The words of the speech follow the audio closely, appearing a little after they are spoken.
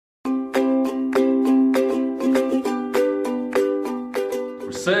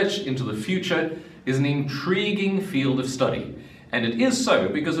research into the future is an intriguing field of study, and it is so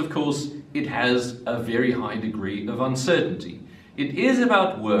because, of course, it has a very high degree of uncertainty. It is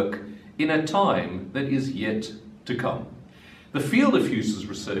about work in a time that is yet to come. The field of futures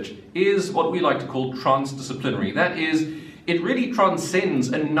research is what we like to call transdisciplinary. That is, it really transcends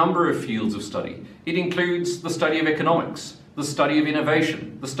a number of fields of study. It includes the study of economics, the study of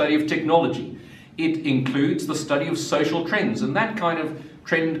innovation, the study of technology. It includes the study of social trends, and that kind of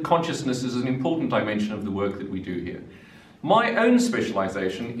trend consciousness is an important dimension of the work that we do here. My own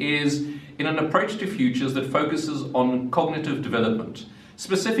specialization is in an approach to futures that focuses on cognitive development,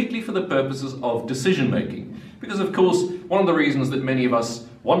 specifically for the purposes of decision making. Because, of course, one of the reasons that many of us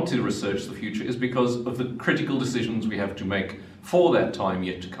want to research the future is because of the critical decisions we have to make for that time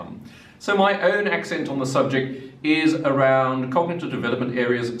yet to come. So my own accent on the subject is around cognitive development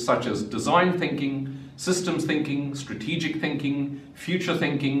areas such as design thinking, systems thinking, strategic thinking, future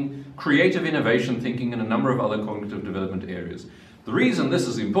thinking, creative innovation thinking, and a number of other cognitive development areas. The reason this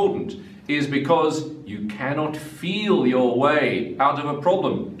is important is because you cannot feel your way out of a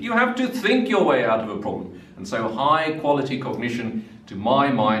problem. You have to think your way out of a problem. And so high quality cognition, to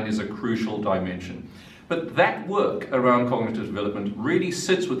my mind, is a crucial dimension. But that work around cognitive development really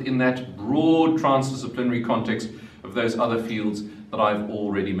sits within that broad transdisciplinary context of those other fields that I've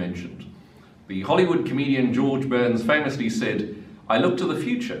already mentioned. The Hollywood comedian George Burns famously said, "I look to the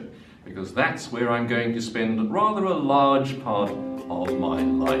future because that's where I'm going to spend rather a large part of my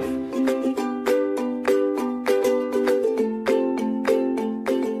life."